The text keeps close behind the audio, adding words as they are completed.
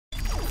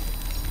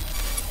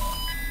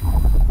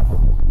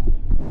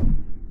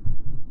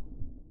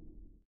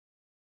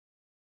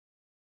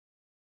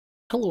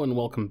Hello and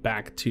welcome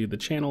back to the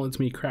channel. It's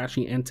me,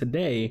 Crashy, and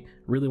today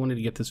really wanted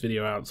to get this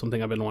video out,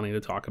 something I've been wanting to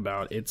talk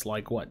about. It's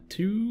like, what,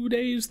 3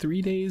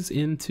 days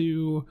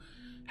into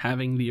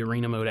having the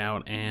arena mode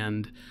out,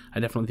 and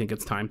I definitely think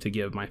it's time to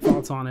give my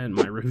thoughts on it,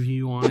 my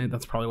review on it.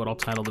 That's probably what I'll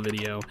title the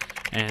video,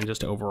 and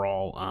just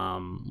overall,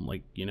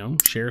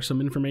 share some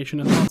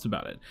information and thoughts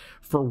about it.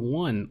 For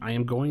one, I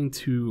am going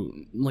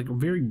to,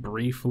 very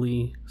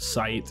briefly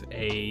cite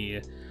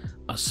a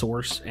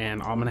source,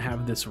 and I'm gonna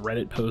have this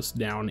Reddit post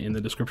down in the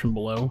description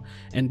below.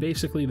 And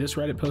basically this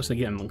Reddit post,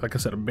 again, like I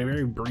said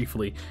very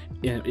briefly,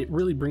 it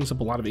really brings up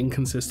a lot of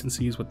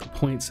inconsistencies with the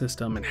point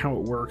system and how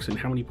it works and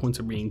how many points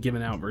are being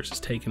given out versus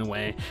taken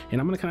away,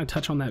 and I'm gonna kind of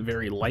touch on that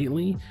very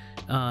lightly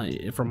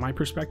from my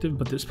perspective.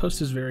 But this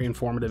post is very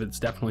informative. It's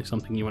definitely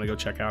something you want to go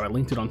check out. I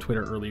linked it on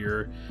Twitter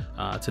earlier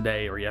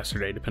today or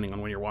yesterday, depending on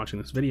when you're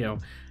watching this video,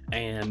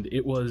 and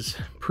it was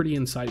pretty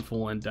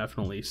insightful and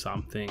definitely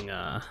something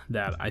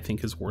that I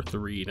think is worth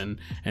the read,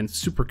 and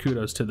super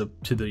kudos to the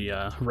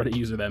Reddit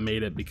user that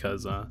made it,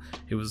 because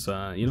it was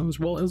it was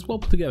well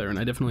put together, and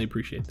I definitely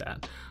appreciate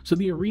that. So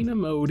the arena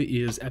mode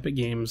is Epic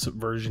Games'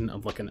 version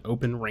of like an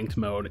open ranked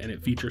mode, and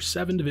it features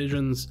 7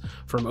 divisions,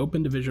 from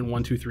Open Division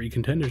 1, 2, 3,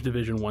 Contenders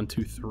Division 1,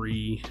 2,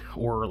 3,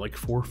 or like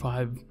 4,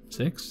 5,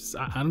 6.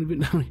 I don't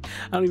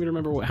even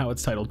remember how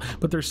it's titled,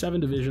 but there's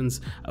 7 divisions,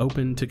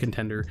 open to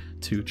contender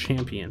to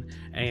champion,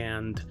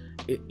 and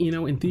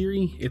in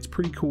theory it's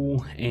pretty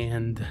cool,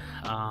 and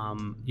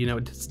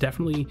it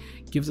definitely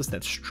gives us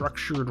that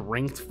structured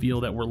ranked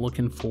feel that we're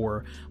looking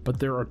for. But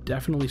there are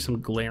definitely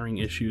some glaring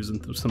issues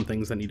and some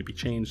things that need to be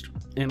changed,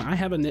 and I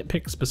have a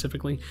nitpick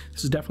specifically.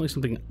 This is definitely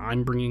something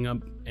I'm bringing up,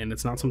 and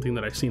it's not something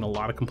that I've seen a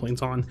lot of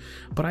complaints on,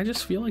 but I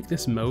just feel like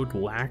this mode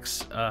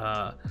lacks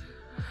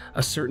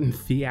a certain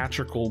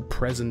theatrical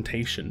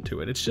presentation to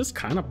it. It's just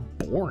kind of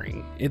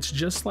boring. It's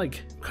just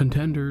like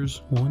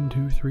contenders 1,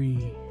 2,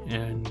 3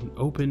 and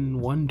open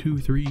 1, 2,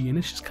 3, and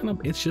it's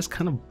just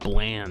kind of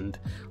bland.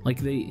 Like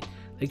they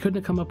couldn't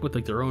have come up with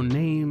like their own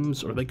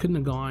names, or they couldn't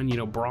have gone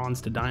bronze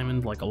to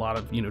diamond like a lot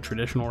of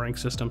traditional rank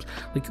systems,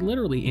 like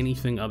literally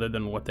anything other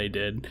than what they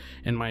did,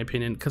 in my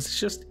opinion, because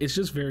it's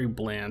just very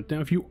bland. Now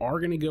if you are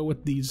going to go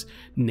with these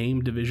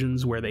named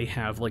divisions where they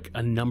have like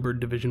a numbered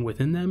division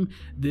within them,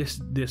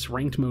 this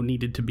ranked mode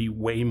needed to be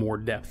way more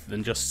depth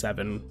than just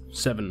seven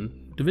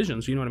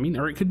divisions, you know what I mean?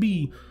 Or it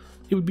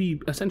would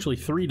be essentially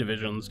 3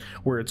 divisions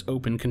where it's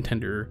open,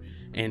 contender,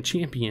 and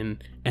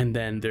champion, and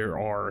then there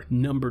are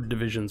numbered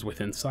divisions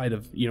within inside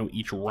of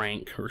each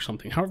rank or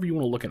something, however you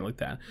want to look at it like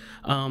that.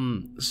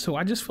 So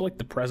I just feel like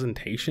the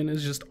presentation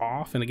is just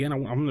off, and again,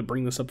 I'm going to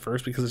bring this up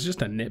first because it's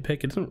just a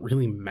nitpick. It doesn't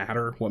really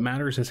matter. What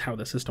matters is how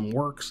the system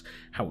works,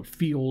 how it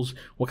feels,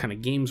 what kind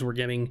of games we're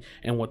getting,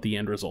 and what the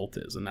end result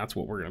is, and that's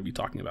what we're going to be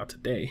talking about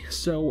today.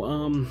 So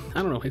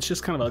I don't know, it's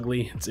just kind of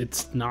ugly.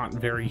 It's not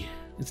very,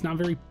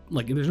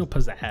 like, there's no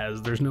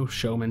pizzazz, there's no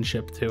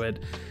showmanship to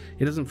it.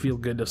 It doesn't feel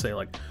good to say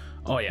like,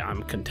 oh yeah,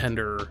 I'm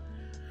contender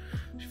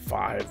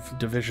 5,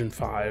 division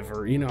 5,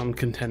 or I'm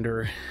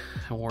contender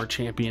or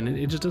champion.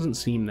 It just doesn't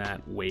seem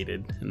that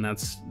weighted, and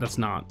that's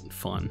not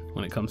fun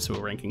when it comes to a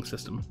ranking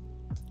system.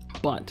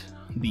 But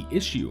the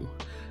issue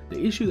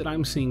that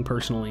I'm seeing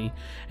personally,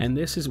 and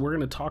this is, we're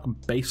going to talk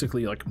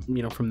basically like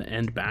from the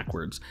end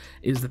backwards,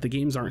 is that the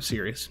games aren't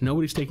serious.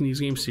 Nobody's taking these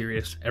games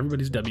serious.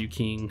 Everybody's W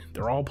keying.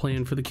 They're all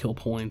playing for the kill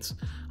points.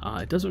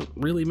 It doesn't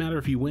really matter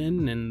if you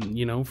win,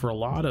 and for a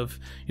lot of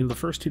the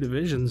first 2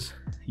 divisions,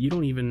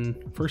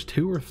 first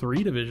 2 or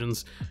 3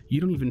 divisions,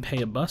 you don't even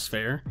pay a bus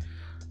fare.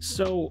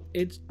 So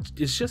it's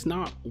just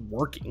not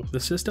working.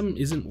 The system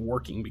isn't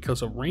working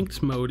because a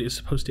ranked mode is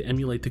supposed to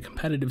emulate the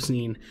competitive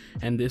scene,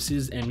 and this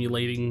is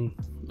emulating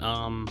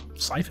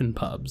siphon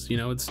pubs.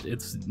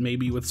 It's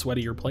maybe with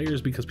sweatier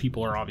players because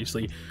people are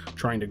obviously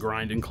trying to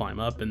grind and climb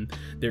up, and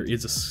there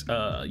is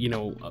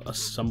a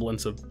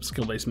semblance of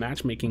skill-based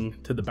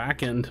matchmaking to the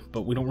back end,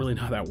 but we don't really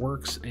know how that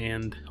works,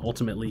 and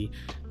ultimately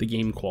the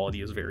game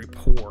quality is very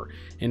poor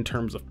in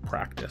terms of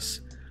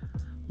practice.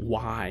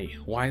 Why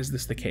is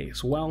this the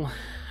case? Well,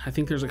 I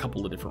think there's a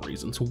couple of different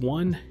reasons.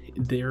 One,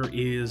 there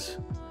is,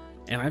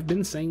 and I've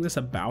been saying this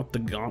about the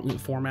gauntlet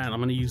format, I'm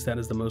going to use that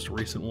as the most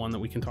recent one that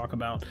we can talk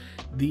about.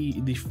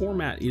 The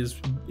format is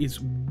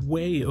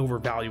way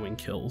overvaluing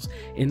kills.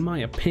 In my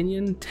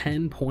opinion,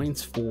 10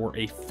 points for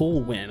a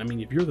full win. I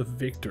mean, if you're the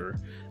victor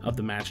of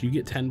the match, you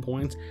get 10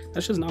 points.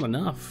 That's just not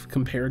enough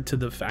compared to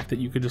the fact that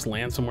you could just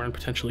land somewhere and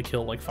potentially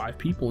kill like 5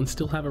 people and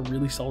still have a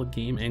really solid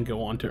game and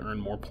go on to earn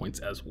more points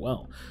as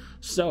well.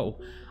 So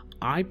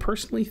I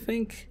personally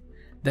think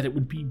that it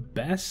would be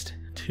best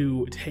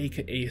to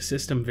take a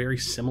system very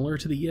similar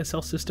to the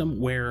ESL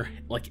system, where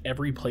like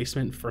every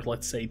placement for,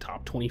 let's say,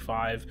 top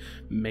 25,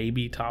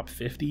 maybe top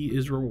 50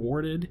 is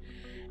rewarded,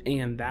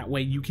 and that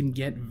way you can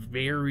get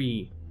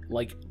very,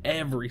 like,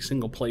 every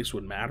single place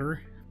would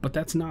matter. But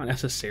that's not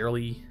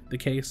necessarily the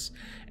case,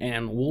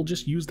 and we'll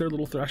just use their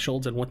little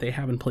thresholds and what they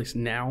have in place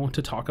now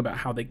to talk about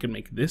how they can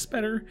make this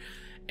better,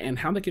 And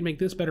how they can make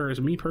this better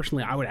is, me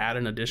personally, I would add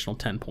an additional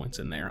 10 points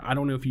in there. I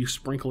don't know if you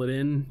sprinkle it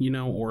in,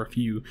 or if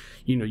you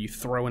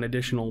throw an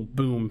additional,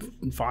 boom,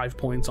 5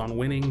 points on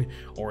winning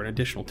or an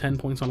additional 10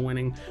 points on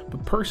winning.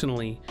 But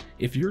personally,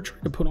 if you're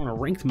trying to put on a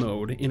ranked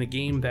mode in a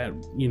game that,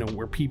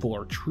 where people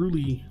are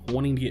truly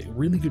wanting to get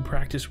really good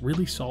practice,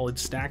 really solid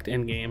stacked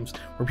end games,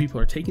 where people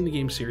are taking the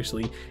game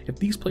seriously, if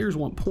these players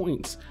want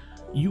points,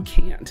 you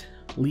can't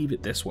leave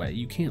it this way.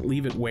 You can't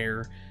leave it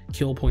where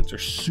kill points are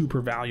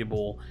super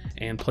valuable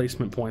and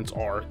placement points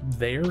are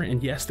there.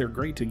 And yes, they're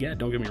great to get,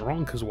 don't get me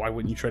wrong, because why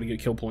wouldn't you try to get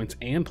kill points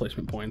and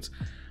placement points?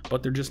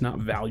 But they're just not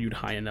valued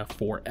high enough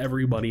for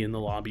everybody in the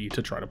lobby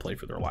to try to play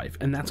for their life.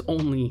 And that's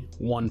only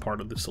one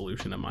part of the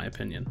solution, in my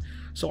opinion.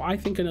 So I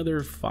think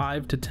another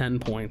 5 to 10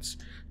 points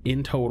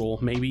in total,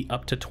 maybe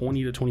up to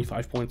 20 to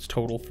 25 points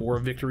total for a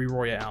victory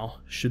royale,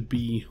 should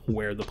be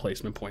where the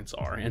placement points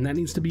are. And that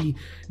needs to be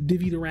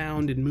divvied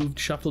around and moved,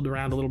 shuffled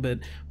around a little bit,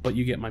 but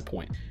you get my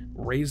point.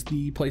 Raise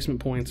the placement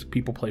points,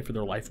 people play for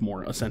their life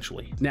more,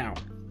 essentially. Now,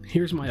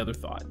 here's my other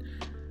thought.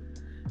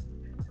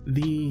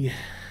 The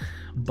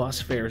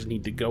bus fares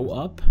need to go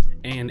up,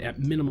 and at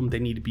minimum they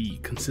need to be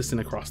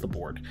consistent across the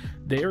board.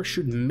 There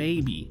should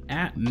maybe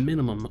at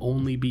minimum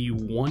only be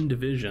one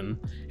division.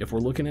 If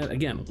we're looking at,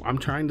 again, I'm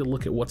trying to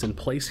look at what's in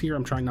place here.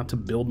 I'm trying not to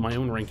build my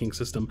own ranking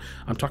system.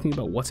 I'm talking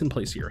about what's in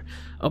place here.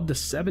 Of the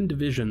 7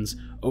 divisions,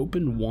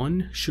 Open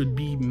 1 should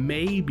be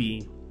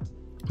maybe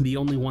the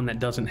only one that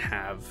doesn't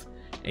have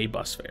a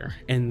bus fare,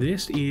 and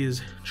this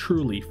is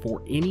truly,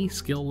 for any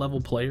skill level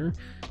player,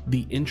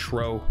 the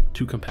intro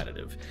to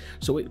competitive.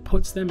 So it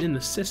puts them in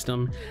the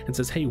system and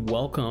says, hey,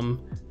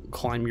 welcome,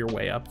 climb your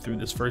way up through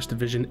this first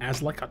division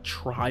as like a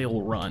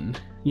trial run.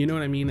 You know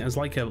what I mean? As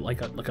like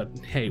a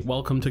hey,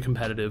 welcome to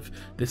competitive.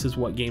 This is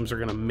what games are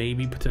gonna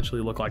maybe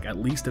potentially look like, at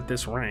least at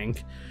this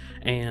rank,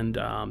 and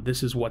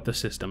this is what the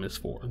system is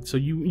for. So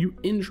you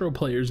intro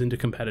players into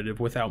competitive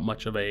without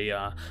much of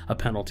a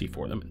penalty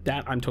for them.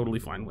 That I'm totally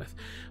fine with.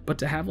 But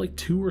to have like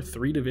 2 or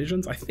 3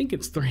 divisions, I think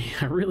it's 3.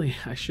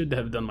 I should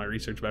have done my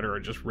research better, or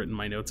just written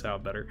my notes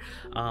out better.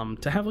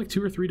 To have like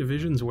 2 or 3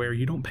 divisions where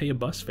you don't pay a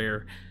bus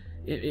fare,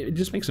 it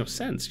just makes no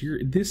sense.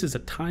 This is a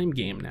time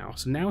game now.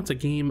 So now it's a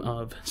game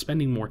of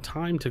spending more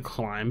time to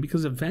climb,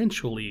 because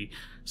eventually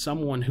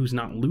someone who's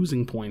not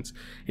losing points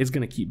is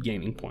going to keep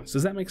gaining points.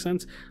 Does that make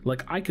sense?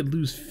 Like, I could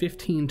lose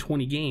 15,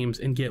 20 games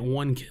and get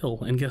 1 kill,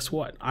 and guess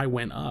what? I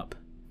went up.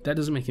 That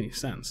doesn't make any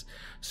sense.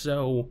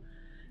 So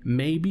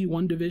maybe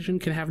one division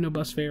can have no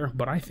bus fare,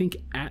 but I think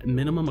at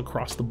minimum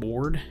across the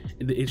board,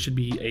 it should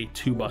be a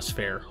 2 bus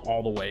fare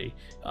all the way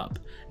up.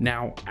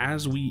 Now,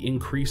 as we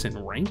increase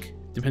in rank,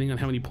 depending on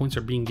how many points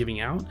are being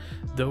giving out,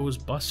 those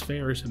bus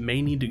fares may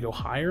need to go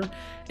higher.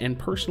 And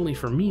personally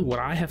for me, what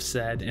I have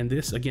said, and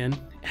this again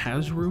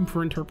has room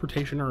for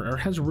interpretation, or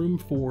has room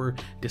for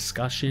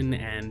discussion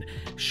and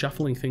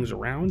shuffling things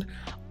around,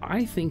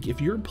 I think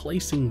if you're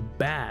placing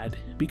bad,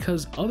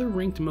 because other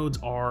ranked modes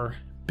are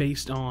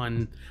based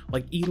on,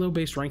 like, elo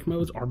based rank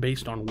modes are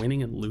based on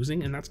winning and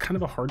losing, and that's kind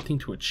of a hard thing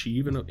to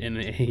achieve in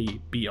a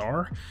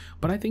BR.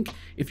 But I think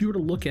if you were to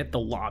look at the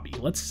lobby,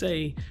 let's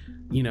say,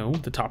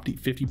 the top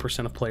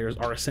 50% of players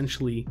are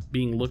essentially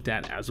being looked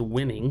at as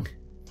winning,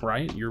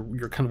 right?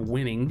 You're kind of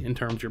winning in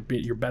terms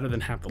you're better than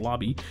half the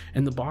lobby,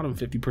 and the bottom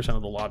 50%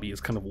 of the lobby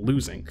is kind of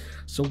losing.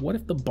 So what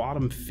if the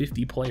bottom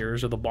 50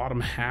 players, or the bottom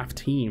half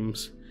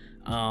teams,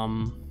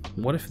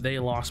 what if they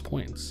lost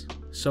points?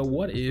 So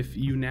what if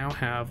you now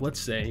have, let's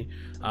say,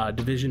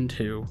 Division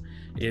 2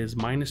 is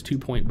 -2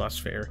 point bus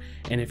fare,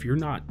 and if you're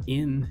not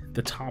in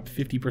the top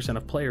 50%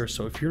 of players,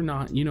 so if you're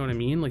not, you know what I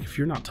mean? Like, if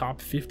you're not top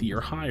 50 or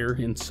higher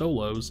in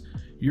solos,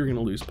 you're going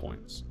to lose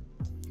points.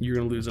 You're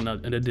going to lose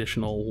an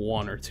additional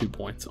 1 or 2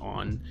 points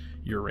on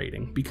your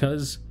rating,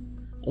 because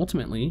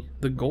ultimately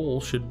the goal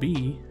should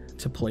be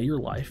to play your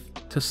life,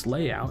 to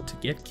slay out, to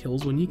get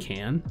kills when you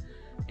can,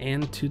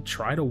 and to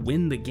try to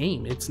win the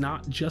game. It's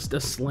not just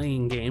a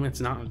slaying game, it's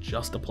not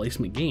just a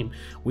placement game.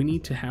 We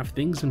need to have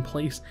things in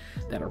place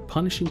that are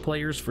punishing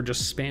players for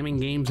just spamming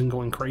games and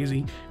going crazy,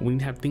 and we need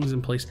to have things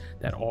in place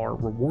that are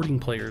rewarding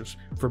players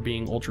for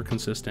being ultra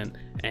consistent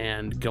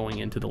and going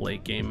into the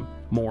late game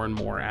more and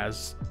more,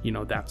 as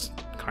that's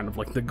kind of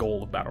like the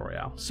goal of Battle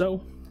Royale.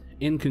 So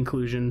in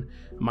conclusion,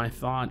 my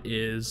thought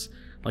is,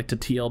 like, to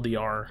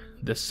TLDR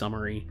this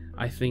summary,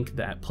 I think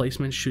that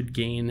placement should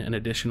gain an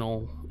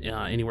additional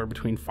anywhere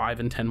between 5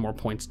 and 10 more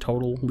points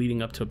total,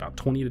 leading up to about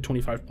 20 to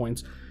 25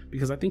 points,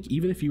 because I think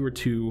even if you were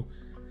to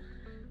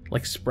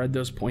like spread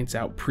those points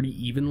out pretty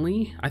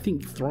evenly, I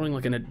think throwing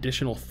like an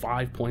additional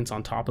 5 points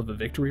on top of a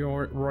victory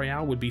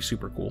royale would be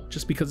super cool,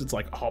 just because it's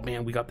like, oh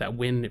man, we got that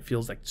win, it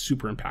feels like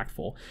super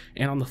impactful.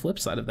 And on the flip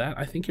side of that,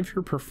 I think if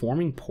you're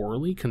performing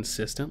poorly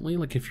consistently,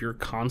 like if you're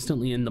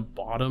constantly in the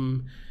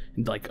bottom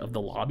like of the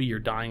lobby, you're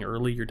dying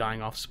early, you're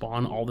dying off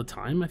spawn all the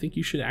time, I think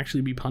you should actually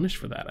be punished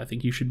for that. I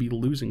think you should be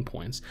losing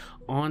points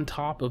on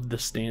top of the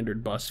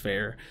standard bus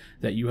fare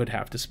that you would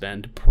have to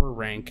spend per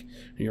rank,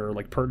 or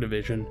like per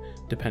division,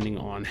 depending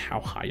on how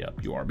high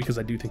up you are, because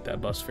I do think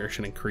that bus fare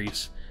should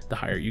increase the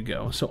higher you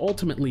go. So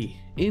ultimately,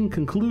 in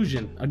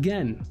conclusion,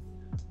 again,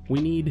 We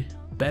need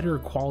better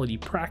quality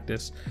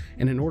practice,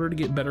 and in order to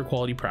get better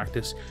quality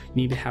practice, you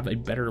need to have a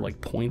better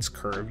like points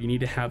curve. You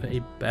need to have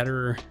a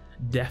better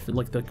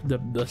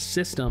the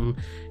system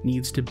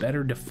needs to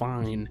better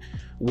define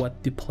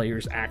what the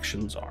player's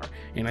actions are.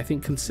 And I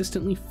think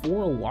consistently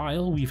for a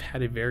while we've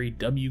had a very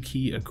W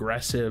key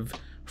aggressive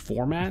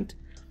format,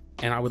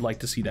 and I would like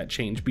to see that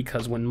change,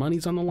 because when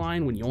money's on the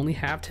line, when you only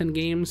have 10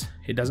 games,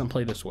 it doesn't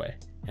play this way.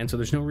 And so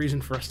there's no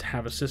reason for us to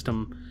have a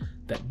system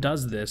that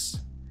does this.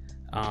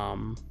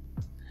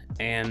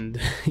 And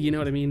you know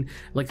what I mean?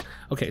 Like,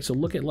 okay, so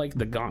look at like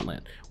the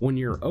gauntlet. When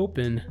you're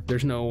open,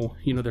 there's no,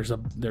 you know, there's a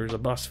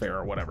bus fare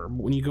or whatever.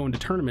 When you go into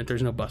tournament,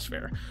 there's no bus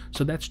fare.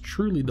 So that's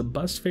truly the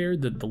bus fare,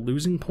 the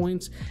losing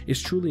points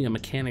is truly a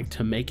mechanic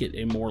to make it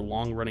a more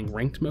long running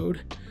ranked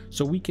mode.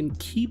 So we can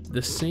keep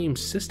the same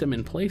system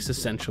in place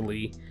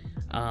essentially,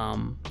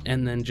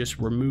 and then just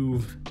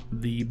remove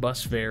the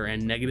bus fare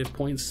and negative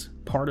points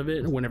part of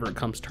it whenever it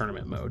comes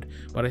tournament mode.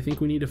 But I think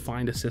we need to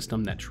find a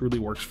system that truly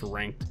works for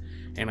ranked,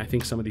 and I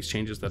think some of these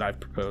changes that I've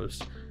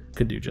proposed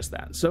could do just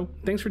that. So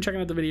thanks for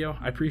checking out the video.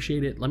 I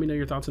appreciate it. Let me know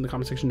your thoughts in the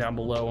comment section down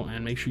below,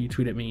 and make sure you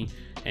tweet at me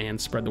and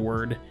spread the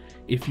word.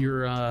 If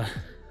you're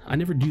I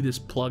never do this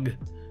plug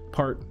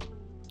part,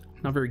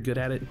 not very good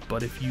at it,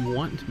 but if you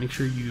want, make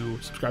sure you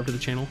subscribe to the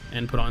channel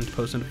and put on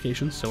post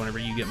notifications, so whenever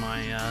you get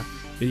my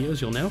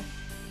videos, you'll know.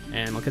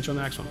 And I'll catch you on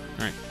the next one.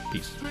 All right,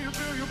 peace. Do you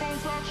feel your bones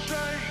start to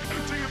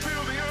shake? Do you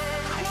feel the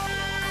earthquake?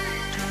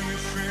 Do you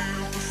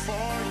feel the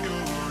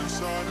fire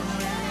inside of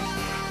me?